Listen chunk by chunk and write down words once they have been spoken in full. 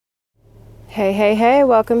Hey, hey, hey,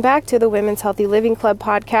 welcome back to the Women's Healthy Living Club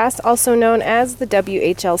podcast, also known as the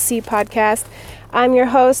WHLC podcast. I'm your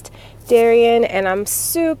host, Darian, and I'm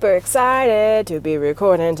super excited to be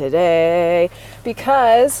recording today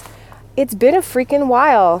because it's been a freaking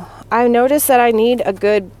while. I noticed that I need a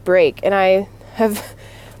good break, and I have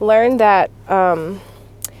learned that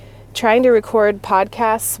trying to record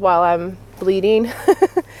podcasts while I'm bleeding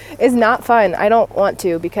is not fun. I don't want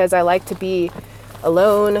to because I like to be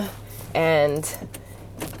alone and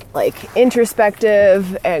like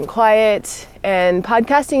introspective and quiet, and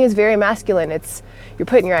podcasting is very masculine. You're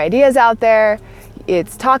putting your ideas out there,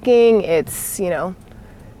 it's talking, it's more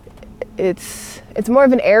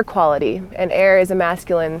of an air quality, and air is a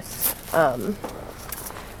masculine form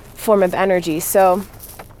of energy. So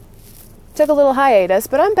took a little hiatus,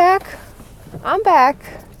 but I'm back.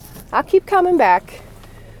 I'll keep coming back.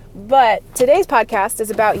 But today's podcast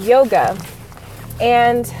is about yoga,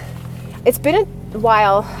 and it's been a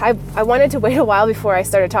while. I wanted to wait a while before I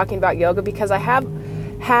started talking about yoga because I have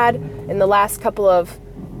had in the last couple of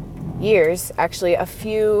years actually a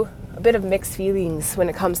bit of mixed feelings when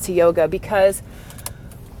it comes to yoga, because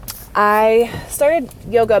I started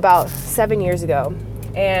yoga about 7 years ago,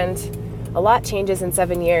 and a lot changes in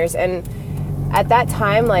 7 years. And at that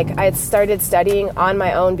time, I had started studying on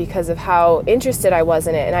my own because of how interested I was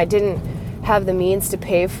in it, and I didn't have the means to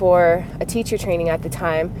pay for a teacher training at the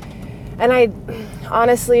time. And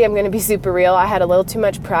honestly, I'm going to be super real, I had a little too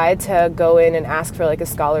much pride to go in and ask for a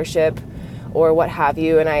scholarship or what have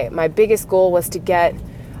you. And my biggest goal was to get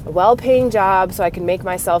a well-paying job so I could make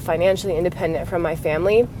myself financially independent from my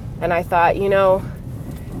family. And I thought,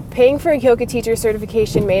 paying for a yoga teacher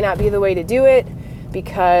certification may not be the way to do it,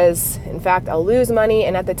 because in fact, I'll lose money.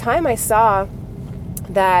 And at the time I saw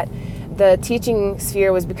that the teaching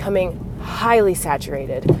sphere was becoming highly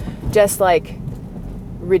saturated, just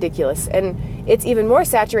ridiculous. And it's even more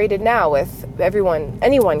saturated now with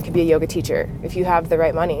anyone can be a yoga teacher if you have the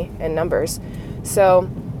right money and numbers. So,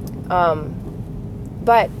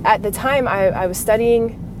 but at the time I was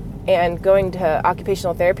studying and going to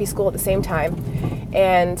occupational therapy school at the same time.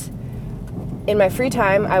 And in my free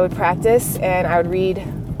time, I would practice and I would read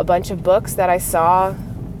a bunch of books that I saw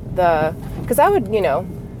because I would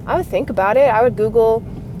think about it. I would Google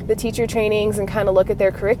the teacher trainings and kind of look at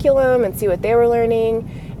their curriculum and see what they were learning.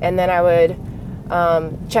 And then I would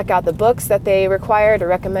check out the books that they required or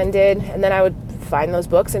recommended. And then I would find those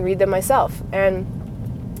books and read them myself. And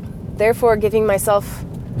therefore giving myself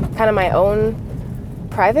kind of my own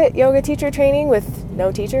private yoga teacher training with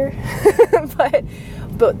no teacher. but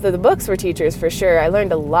the books were teachers for sure. I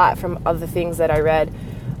learned a lot from other things that I read.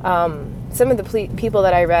 Some of the people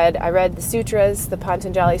that I read the sutras, the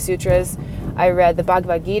Patanjali sutras. I read the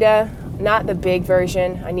Bhagavad Gita, not the big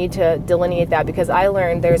version. I need to delineate that because I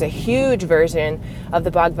learned there's a huge version of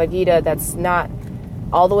the Bhagavad Gita that's not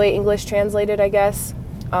all the way English translated, I guess.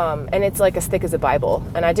 And it's as thick as a Bible.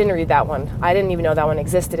 And I didn't read that one. I didn't even know that one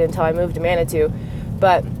existed until I moved to Manitou.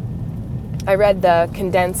 But I read the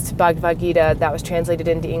condensed Bhagavad Gita that was translated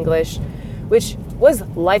into English, which was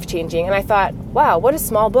life-changing. And I thought, wow, what a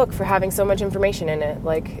small book for having so much information in it.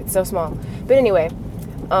 It's so small. But anyway,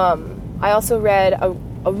 I also read a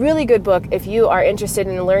really good book if you are interested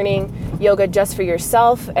in learning yoga just for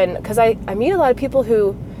yourself. And because I meet a lot of people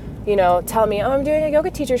who, tell me, oh, I'm doing a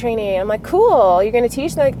yoga teacher training. I'm like, cool, you're going to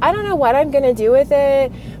teach? And I don't know what I'm going to do with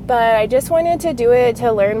it, but I just wanted to do it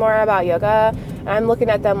to learn more about yoga. And I'm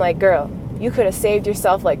looking at them like, girl, you could have saved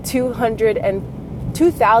yourself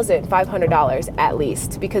 $2,500 at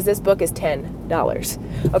least, because this book is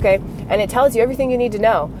 $10, okay? And it tells you everything you need to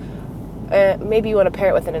know. Maybe you want to pair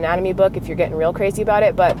it with an anatomy book if you're getting real crazy about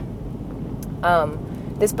it, but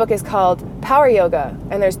this book is called Power Yoga,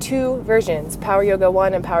 and there's two versions, Power Yoga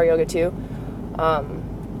 1 and Power Yoga 2. I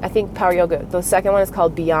think Power Yoga, the second one is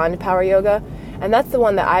called Beyond Power Yoga, and that's the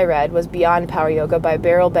one that I read, was Beyond Power Yoga by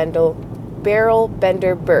Beryl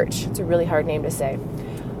Bender Birch. It's a really hard name to say.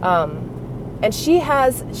 And she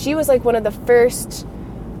was one of the first,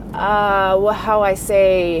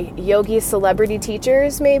 yogi celebrity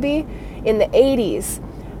teachers maybe in the 80s.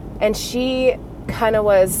 And she kind of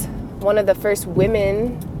was one of the first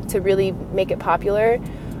women to really make it popular.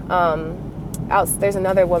 There's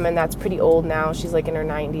another woman that's pretty old now. She's in her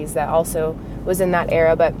 90s that also was in that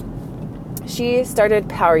era, but she started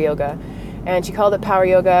Power Yoga. And she called it Power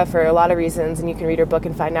Yoga for a lot of reasons, and you can read her book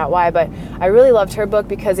and find out why. But I really loved her book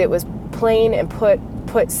because it was plain and put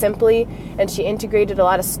simply, and she integrated a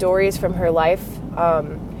lot of stories from her life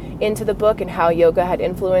into the book and how yoga had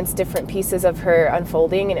influenced different pieces of her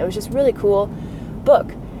unfolding, and it was just really cool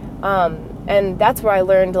book. And that's where I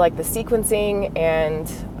learned like the sequencing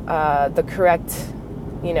and the correct,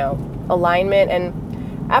 alignment.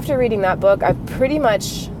 And after reading that book, I pretty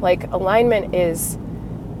much, alignment is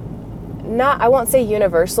not, I won't say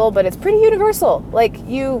universal, but it's pretty universal. Like,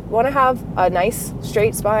 you want to have a nice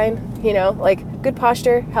straight spine, good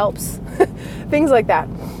posture helps, things like that.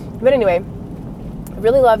 But anyway, I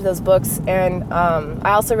really loved those books. And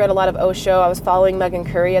I also read a lot of Osho. I was following Megan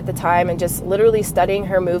Curry at the time and just literally studying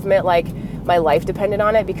her movement like my life depended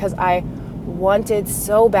on it, because I wanted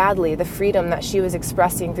so badly the freedom that she was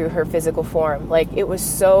expressing through her physical form. Like, it was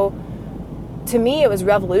so, to me, it was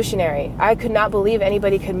revolutionary. I could not believe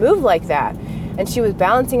anybody could move like that. And she was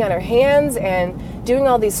balancing on her hands and doing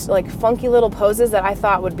all these funky little poses that I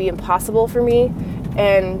thought would be impossible for me.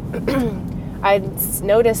 And I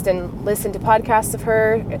noticed and listened to podcasts of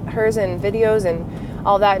hers and videos and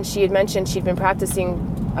all that. And she had mentioned she'd been practicing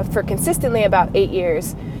for consistently about 8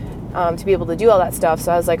 years to be able to do all that stuff.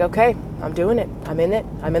 So I was like, okay, I'm doing it. I'm in it.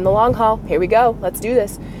 I'm in the long haul. Here we go. Let's do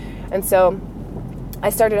this. And so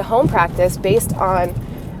I started a home practice based on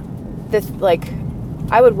this,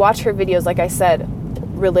 I would watch her videos, like I said,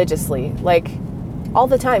 religiously, all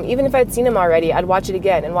the time. Even if I'd seen them already, I'd watch it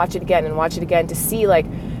again and watch it again and watch it again to see,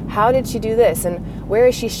 how did she do this? And where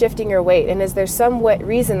is she shifting her weight? And is there some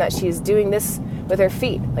reason that she's doing this with her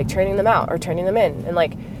feet, turning them out or turning them in,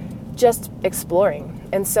 and just exploring.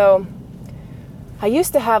 And so I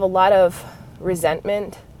used to have a lot of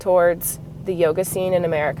resentment towards the yoga scene in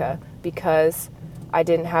America because I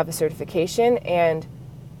didn't have a certification, and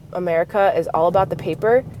America is all about the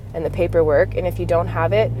paper and the paperwork, and if you don't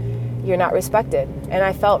have it, you're not respected. And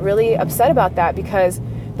I felt really upset about that, because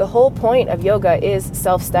the whole point of yoga is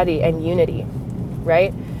self-study and unity,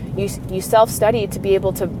 right? You self-study to be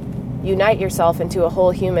able to unite yourself into a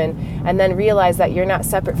whole human, and then realize that you're not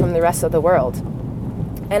separate from the rest of the world.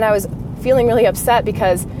 And I was feeling really upset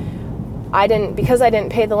because I didn't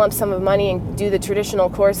pay the lump sum of money and do the traditional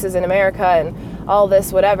courses in America and all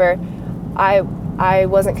this, whatever. I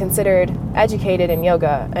wasn't considered educated in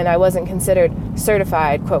yoga, and I wasn't considered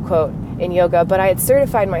certified, quote, quote, in yoga, but I had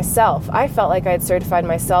certified myself. I felt like I had certified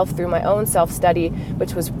myself through my own self-study,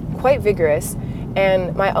 which was quite vigorous,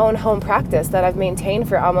 and my own home practice that I've maintained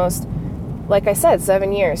for almost, like I said,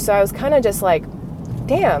 7 years. So I was kind of just like,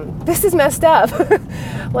 damn, this is messed up.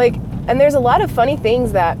 And there's a lot of funny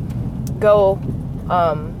things that go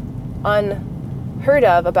unheard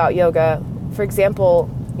of about yoga. For example,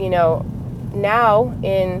 now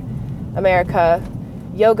in America,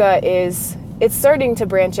 yoga it's starting to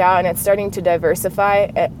branch out, and it's starting to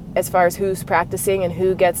diversify as far as who's practicing and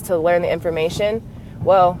who gets to learn the information.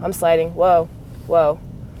 Whoa, I'm sliding. Whoa. Whoa,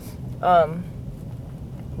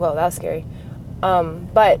 that was scary.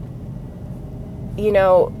 But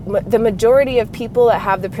the majority of people that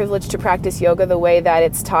have the privilege to practice yoga the way that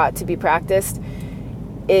it's taught to be practiced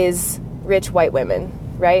is rich white women,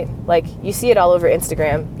 right? You see it all over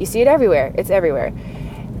Instagram. You see it everywhere. It's everywhere.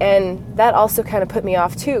 And that also kind of put me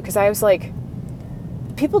off too, because I was like,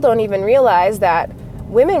 people don't even realize that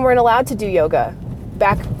women weren't allowed to do yoga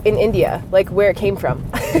back in India, where it came from.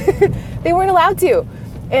 They weren't allowed to.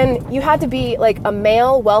 And you had to be a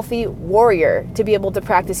male, wealthy warrior to be able to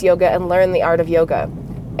practice yoga and learn the art of yoga.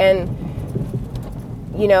 And,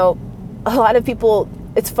 a lot of people,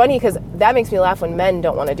 it's funny because that makes me laugh when men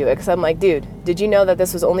don't want to do it, because I'm like, dude, did you know that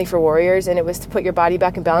this was only for warriors and it was to put your body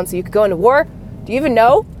back in balance so you could go into war? Do you even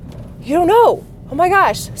know? You don't know. Oh my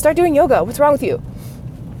gosh, start doing yoga. What's wrong with you?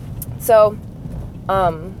 So,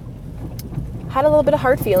 had a little bit of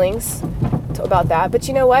hard feelings about that. But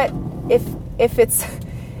you know what?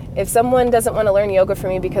 If someone doesn't want to learn yoga from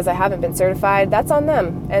me because I haven't been certified, that's on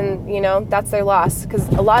them. And, that's their loss. Because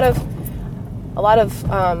a lot of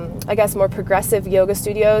I guess more progressive yoga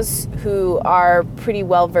studios who are pretty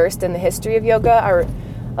well versed in the history of yoga are,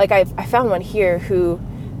 I found one here who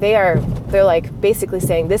they're basically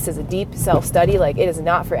saying this is a deep self-study. It is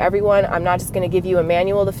not for everyone. I'm not just going to give you a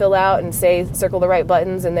manual to fill out and say circle the right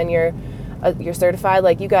buttons and then you're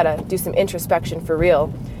certified. You got to do some introspection for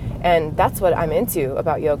real. And that's what I'm into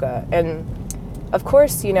about yoga. And of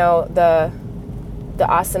course, the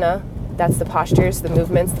asana, that's the postures, the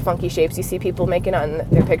movements, the funky shapes you see people making on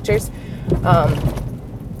their pictures.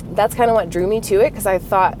 That's kind of what drew me to it, because I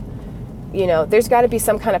thought, there's got to be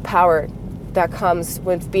some kind of power that comes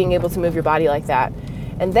with being able to move your body like that.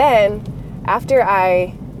 And then after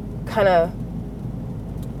I don't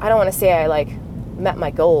want to say I met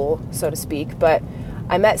my goal, so to speak, but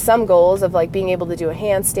I met some goals of being able to do a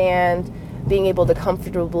handstand, being able to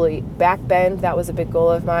comfortably back bend. That was a big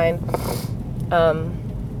goal of mine.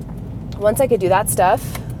 Once I could do that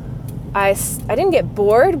stuff, I didn't get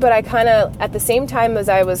bored, but I kind of, at the same time as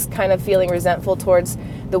I was kind of feeling resentful towards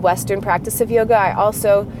the Western practice of yoga, I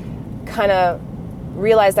also kind of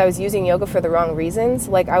realized I was using yoga for the wrong reasons.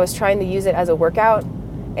 Like, I was trying to use it as a workout,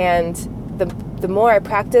 and the more I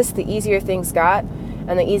practiced, the easier things got,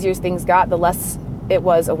 and the easier things got, the less it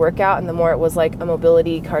was a workout, and the more it was like a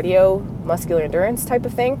mobility, cardio, muscular endurance type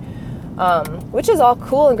of thing, which is all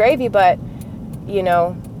cool and gravy, but, you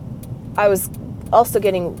know, I was also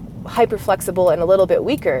getting hyper flexible and a little bit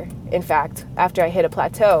weaker, in fact, after I hit a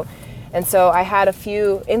plateau. And so I had a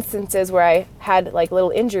few instances where I had like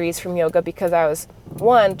little injuries from yoga because I was,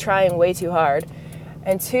 one, trying way too hard,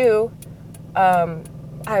 and two,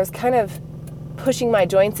 I was kind of pushing my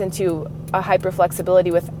joints into a hyper flexibility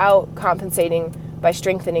without compensating by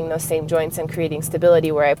strengthening those same joints and creating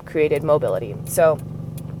stability where I created mobility. So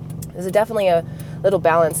there's definitely a little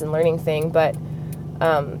balance and learning thing, but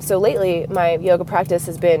so lately my yoga practice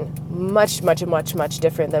has been much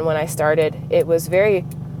different than when I started. It was very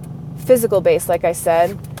physical based, like I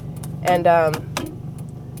said, and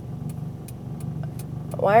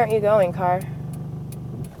why aren't you going, car?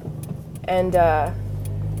 And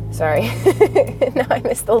sorry, now I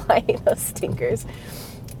missed the light, those stinkers.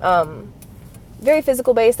 Very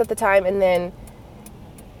physical based at the time, and then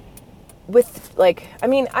with like, I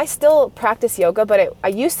mean, I still practice yoga, but I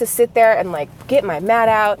used to sit there and like get my mat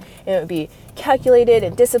out, and it would be calculated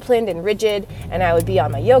and disciplined and rigid, and I would be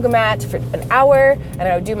on my yoga mat for an hour, and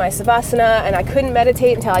I would do my savasana, and I couldn't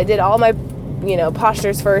meditate until I did all my, you know,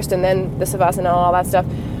 postures first, and then the savasana and all that stuff.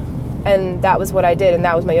 And that was what I did, and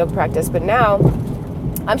that was my yoga practice. But now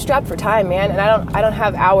I'm strapped for time, man, and I don't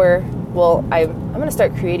have hour. Well, I'm gonna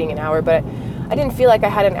start creating an hour, but I didn't feel like I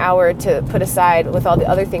had an hour to put aside with all the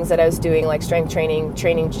other things that I was doing, like strength training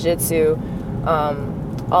jiu-jitsu,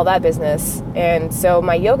 all that business. And so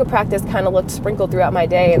my yoga practice kind of looked sprinkled throughout my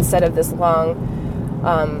day instead of this long,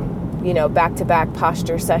 you know, back-to-back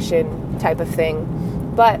posture session type of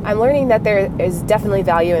thing. But I'm learning that there is definitely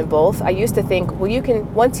value in both. I used to think, well, you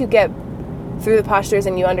can, once you get through the postures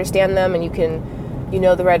and you understand them and you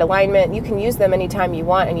know the right alignment, you can use them anytime you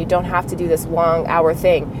want, and you don't have to do this long hour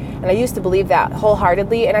thing. And I used to believe that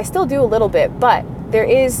wholeheartedly, and I still do a little bit, but there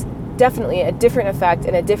is definitely a different effect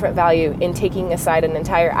and a different value in taking aside an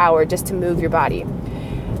entire hour just to move your body.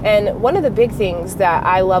 And one of the big things that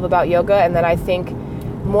I love about yoga, and that I think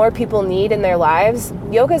more people need in their lives,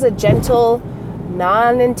 yoga is a gentle,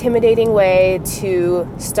 non-intimidating way to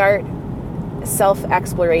start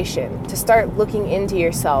self-exploration, to start looking into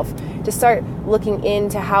yourself, to start looking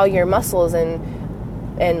into how your muscles and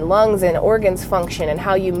lungs and organs function and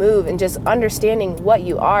how you move, and just understanding what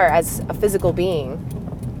you are as a physical being.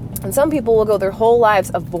 And some people will go their whole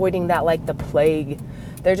lives avoiding that like the plague.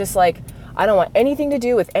 They're just like, I don't want anything to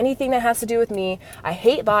do with anything that has to do with me. I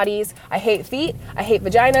hate bodies. I hate feet. I hate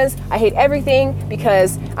vaginas. I hate everything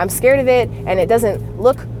because I'm scared of it, and it doesn't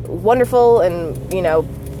look wonderful, and, you know,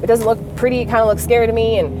 it doesn't look pretty. It kind of looks scary to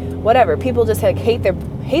me, and whatever. People just like hate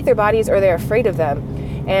their bodies, or they're afraid of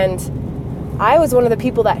them. And I was one of the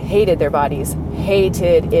people that hated their bodies,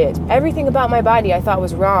 hated it. Everything about my body I thought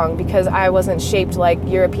was wrong because I wasn't shaped like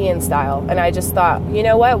European style. And I just thought, you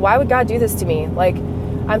know what? Why would God do this to me? Like,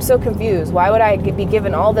 I'm so confused. Why would I be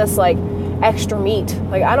given all this like extra meat?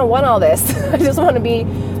 Like, I don't want all this. I just want to be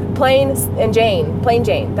plain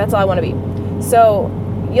Jane. That's all I want to be. So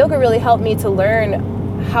yoga really helped me to learn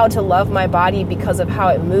how to love my body because of how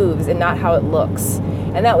it moves and not how it looks.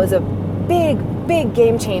 And that was a big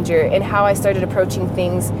game changer in how I started approaching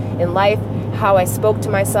things in life, how I spoke to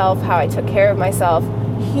myself, how I took care of myself.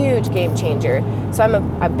 Huge game changer. So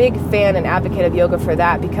I'm a big fan and advocate of yoga for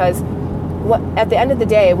that, because at the end of the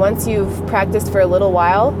day, once you've practiced for a little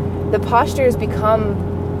while, the postures become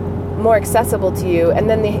more accessible to you, and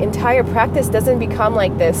then the entire practice doesn't become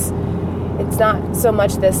like this. It's not so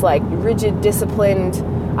much this like rigid, disciplined,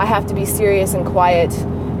 I have to be serious and quiet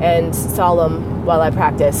and solemn while I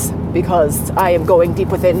practice because I am going deep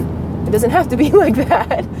within. It doesn't have to be like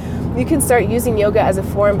that. You can start using yoga as a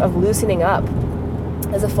form of loosening up,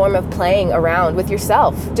 as a form of playing around with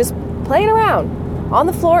yourself. Just playing around on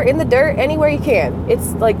the floor, in the dirt, anywhere you can.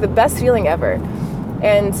 It's like the best feeling ever.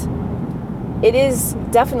 And it is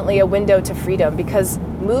definitely a window to freedom, because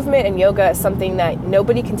movement and yoga is something that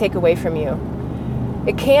nobody can take away from you.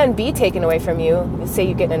 It can be taken away from you, say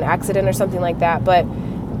you get in an accident or something like that, but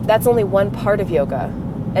that's only one part of yoga.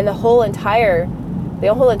 And the whole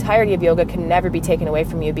entirety of yoga can never be taken away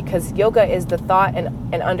from you, because yoga is the thought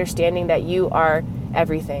and understanding that you are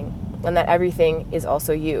everything, and that everything is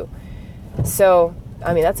also you. So,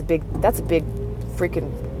 I mean, that's a big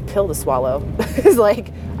freaking pill to swallow. It's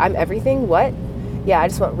like, I'm everything? What? Yeah, I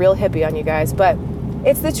just went real hippie on you guys, but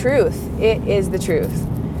it's the truth. It is the truth.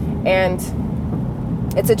 And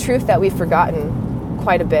it's a truth that we've forgotten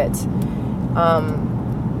quite a bit,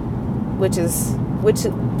 which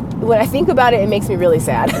when I think about it, it makes me really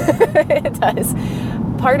sad. It does.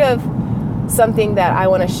 Part of something that I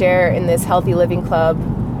want to share in this Healthy Living Club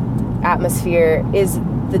atmosphere is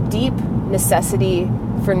the deep necessity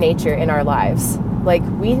for nature in our lives. Like,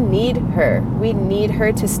 we need her. We need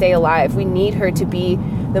her to stay alive. We need her to be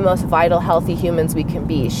the most vital, healthy humans we can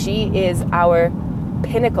be. She is our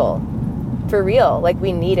pinnacle, for real. Like,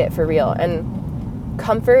 we need it for real. And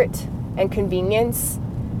comfort and convenience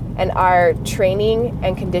and our training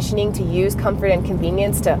and conditioning to use comfort and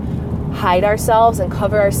convenience to hide ourselves and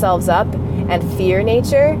cover ourselves up and fear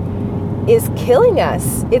nature is killing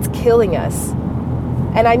us. It's killing us.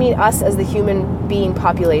 And I mean us as the human being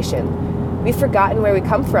population. We've forgotten where we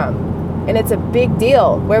come from. And it's a big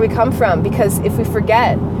deal where we come from, because if we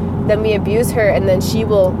forget, then we abuse her, and then she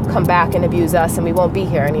will come back and abuse us, and we won't be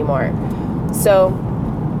here anymore. So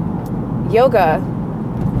yoga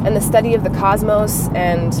and the study of the cosmos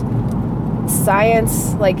and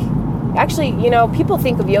science, like, actually, you know, people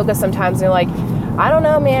think of yoga sometimes and they're like, I don't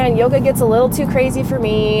know, man, yoga gets a little too crazy for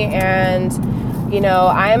me. And, you know,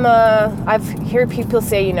 I've heard people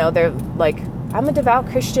say, you know, they're like, I'm a devout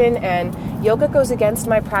Christian and yoga goes against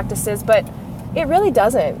my practices, but it really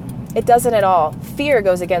doesn't. It doesn't at all. Fear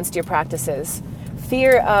goes against your practices.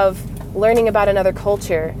 Fear of learning about another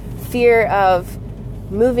culture. Fear of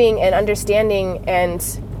moving and understanding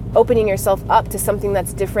and opening yourself up to something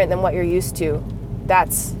that's different than what you're used to.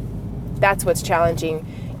 That's what's challenging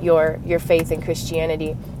your faith in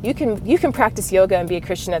Christianity. You can practice yoga and be a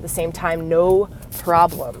Christian at the same time, no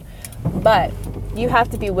problem. But you have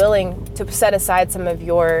to be willing to set aside some of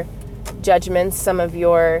your judgments, some of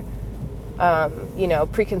your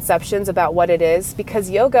preconceptions about what it is, because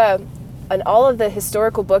yoga, and all of the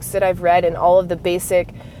historical books that I've read and all of the basic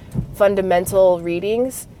fundamental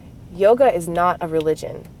readings, yoga is not a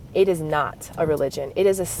religion. It is not a religion. It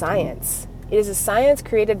is a science. It is a science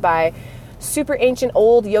created by super ancient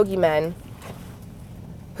old yogi men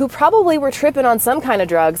who probably were tripping on some kind of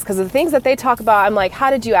drugs, because the things that they talk about, I'm like, how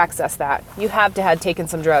did you access that? You have to have taken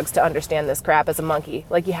some drugs to understand this crap as a monkey.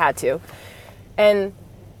 Like, you had to. And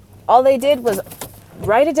all they did was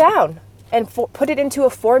write it down and put it into a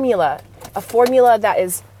formula that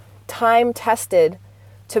is time tested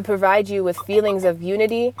to provide you with feelings of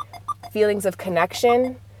unity, feelings of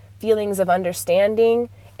connection, feelings of understanding,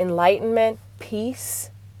 enlightenment, peace.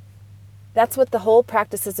 That's what the whole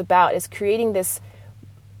practice is about, is creating this,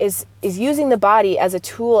 is using the body as a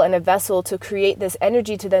tool and a vessel to create this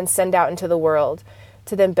energy to then send out into the world,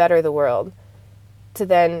 to then better the world, to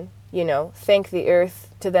then, thank the earth,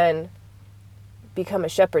 to then become a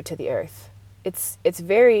shepherd to the earth. It's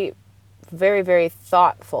very, very, very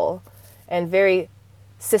thoughtful and very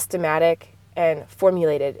systematic and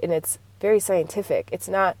formulated, and it's very scientific. It's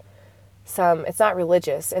not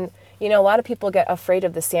religious. And a lot of people get afraid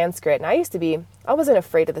of the Sanskrit, and I wasn't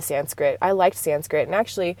afraid of the Sanskrit. I liked Sanskrit, and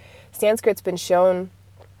actually Sanskrit's been shown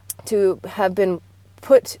to have been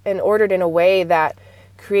put and ordered in a way that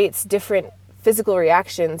creates different physical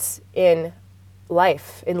reactions in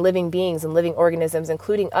life, in living beings and living organisms,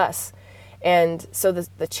 including us. And so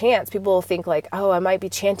the chants, people will think like, oh, I might be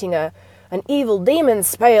chanting an evil demon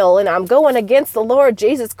spell and I'm going against the Lord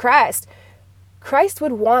Jesus Christ. Christ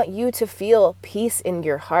would want you to feel peace in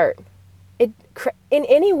your heart. In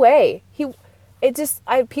any way.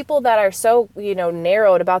 People that are so,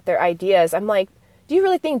 narrowed about their ideas, I'm like, do you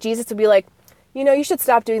really think Jesus would be like, you should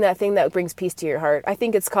stop doing that thing that brings peace to your heart? I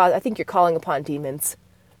think you're calling upon demons.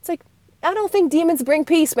 It's like, I don't think demons bring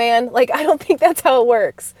peace, man. Like, I don't think that's how it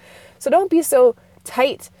works. So don't be so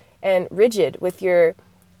tight and rigid with your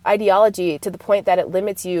ideology to the point that it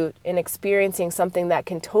limits you in experiencing something that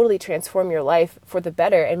can totally transform your life for the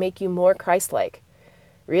better and make you more Christ-like.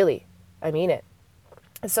 Really, I mean it.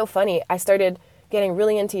 It's so funny. I started getting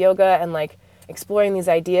really into yoga and like exploring these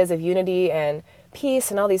ideas of unity and peace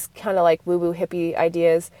and all these kind of like woo-woo hippie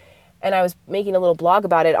ideas. And I was making a little blog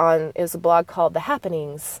about it it was a blog called The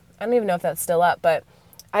Happenings. I don't even know if that's still up, but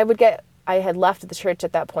I had left the church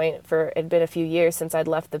at that point. It had been a few years since I'd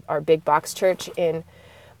left our big box church in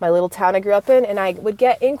my little town I grew up in, and I would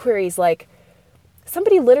get inquiries like,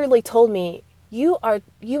 somebody literally told me, you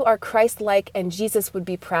are Christ-like and Jesus would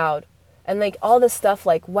be proud. And like all this stuff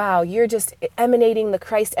like, wow, you're just emanating the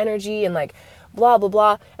Christ energy and like blah, blah,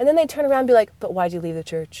 blah. And then they turn around and be like, but why'd you leave the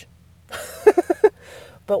church?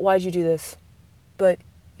 But why'd you do this? But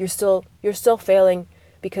you're still failing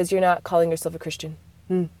because you're not calling yourself a Christian.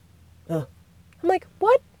 I'm like,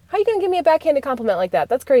 what? How you going to give me a backhanded compliment like that?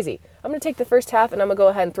 That's crazy. I'm going to take the first half and I'm going to go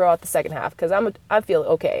ahead and throw out the second half because I feel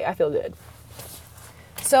okay. I feel good.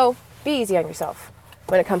 So be easy on yourself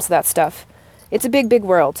when it comes to that stuff. It's a big, big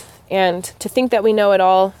world. And to think that we know it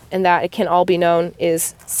all and that it can all be known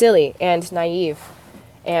is silly and naive.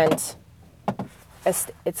 And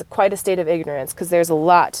it's quite a state of ignorance because there's a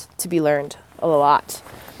lot to be learned. A lot.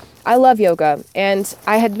 I love yoga. And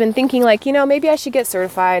I had been thinking like, maybe I should get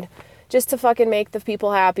certified just to fucking make the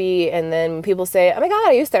people happy. And then when people say, oh my God,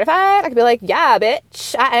 are you certified? I could be like, yeah,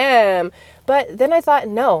 bitch, I am. But then I thought,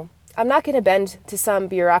 no, I'm not going to bend to some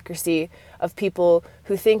bureaucracy of people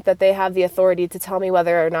who think that they have the authority to tell me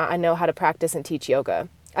whether or not I know how to practice and teach yoga.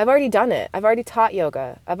 I've already done it. I've already taught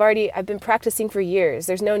yoga. I've been practicing for years.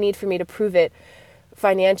 There's no need for me to prove it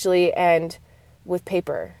financially and with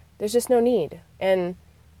paper. There's just no need. And,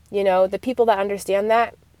 the people that understand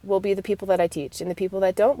that will be the people that I teach, and the people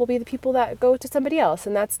that don't will be the people that go to somebody else,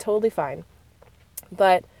 and that's totally fine.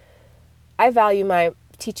 But I value my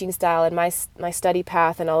teaching style and my study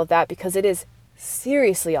path and all of that because it is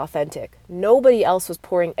seriously authentic. Nobody else was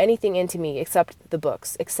pouring anything into me except the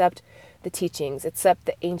books, except the teachings, except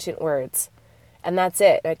the ancient words. And that's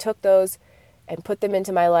it. And I took those and put them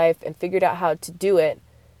into my life and figured out how to do it.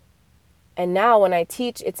 And now when I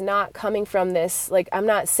teach, it's not coming from this, like, I'm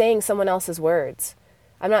not saying someone else's words.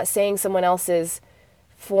 I'm not saying someone else's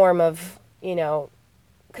form of,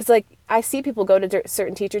 because like I see people go to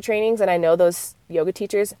certain teacher trainings and I know those yoga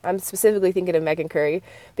teachers. I'm specifically thinking of Megan Curry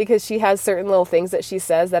because she has certain little things that she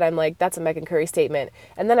says that I'm like, that's a Megan Curry statement.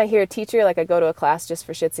 And then I hear a teacher, like I go to a class just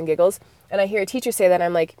for shits and giggles, and I hear a teacher say that,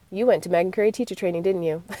 I'm like, you went to Megan Curry teacher training, didn't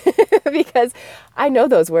you? Because I know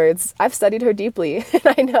those words. I've studied her deeply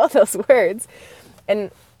and I know those words.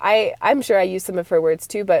 And I'm sure I use some of her words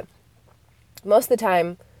too, but most of the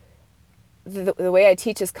time, the way I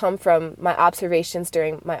teach has come from my observations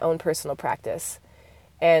during my own personal practice.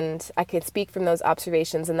 And I can speak from those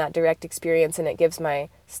observations and that direct experience, and it gives my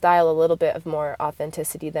style a little bit of more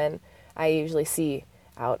authenticity than I usually see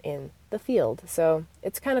out in the field. So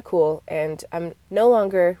it's kind of cool, and I'm no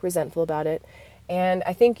longer resentful about it. And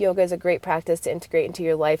I think yoga is a great practice to integrate into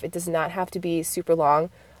your life. It does not have to be super long.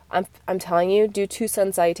 I'm telling you, do 2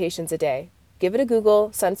 sun salutations a day. Give it a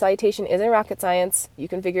Google. Sun salutation isn't rocket science. You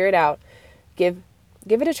can figure it out. Give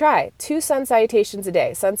it a try. 2 sun salutations a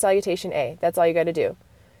day. Sun salutation A. That's all you got to do.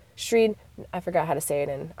 Shri, I forgot how to say it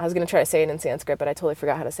I was going to try to say it in Sanskrit, but I totally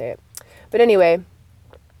forgot how to say it. But anyway,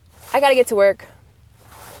 I got to get to work.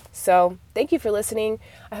 So thank you for listening.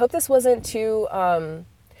 I hope this wasn't too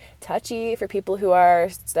touchy for people who are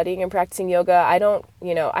studying and practicing yoga. I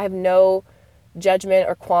have no judgment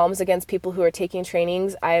or qualms against people who are taking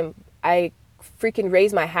trainings. I freaking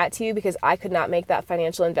raise my hat to you because I could not make that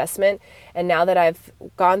financial investment. And now that I've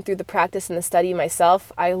gone through the practice and the study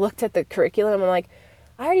myself, I looked at the curriculum and I'm like,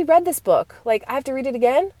 I already read this book. Like, I have to read it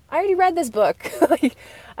again? I already read this book. Like,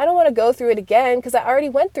 I don't want to go through it again because I already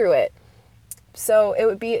went through it. So it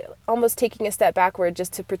would be almost taking a step backward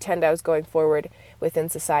just to pretend I was going forward within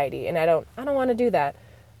society. And I don't want to do that.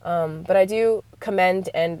 But I do commend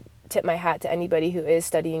and tip my hat to anybody who is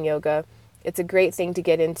studying yoga. It's a great thing to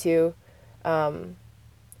get into.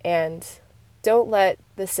 And don't let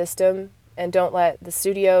the system and don't let the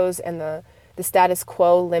studios and the status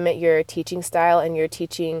quo limit your teaching style and your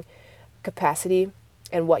teaching capacity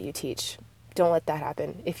and what you teach. Don't let that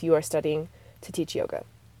happen if you are studying to teach yoga,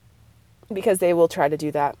 because they will try to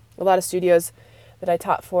do that. A lot of studios that I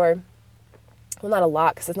taught for, well, not a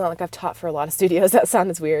lot, because it's not like I've taught for a lot of studios. That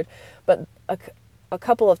sounds weird. But a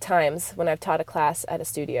couple of times when I've taught a class at a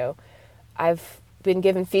studio, I've been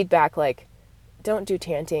given feedback like, don't do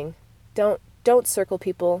chanting. Don't circle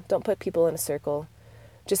people. Don't put people in a circle.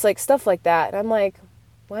 Just like stuff like that. And I'm like,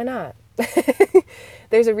 why not?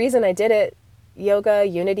 There's a reason I did it. Yoga,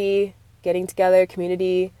 unity, getting together,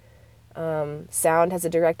 community. Sound has a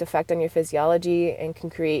direct effect on your physiology and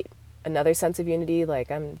can create another sense of unity.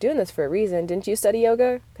 Like, I'm doing this for a reason. Didn't you study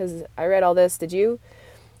yoga? Because I read all this. Did you?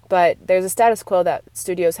 But there's a status quo that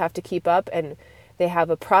studios have to keep up, and they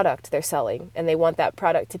have a product they're selling, and they want that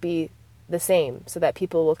product to be the same so that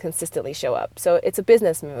people will consistently show up. So it's a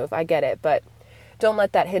business move. I get it, but don't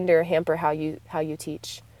let that hamper how you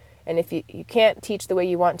teach. And if you can't teach the way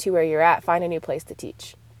you want to where you're at, find a new place to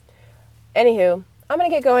teach. Anywho, I'm going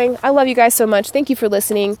to get going. I love you guys so much. Thank you for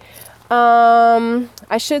listening.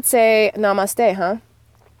 I should say namaste, huh?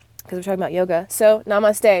 Because we're talking about yoga. So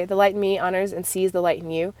namaste. The light in me honors and sees the light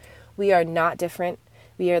in you. We are not different.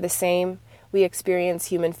 We are the same. We experience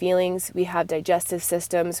human feelings. We have digestive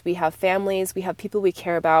systems. We have families. We have people we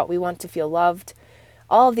care about. We want to feel loved.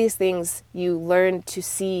 All of these things you learn to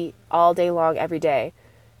see all day long, every day.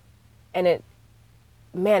 and it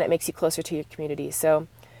makes you closer to your community. So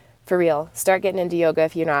for real, start getting into yoga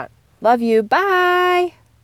if you're not. Love you. Bye.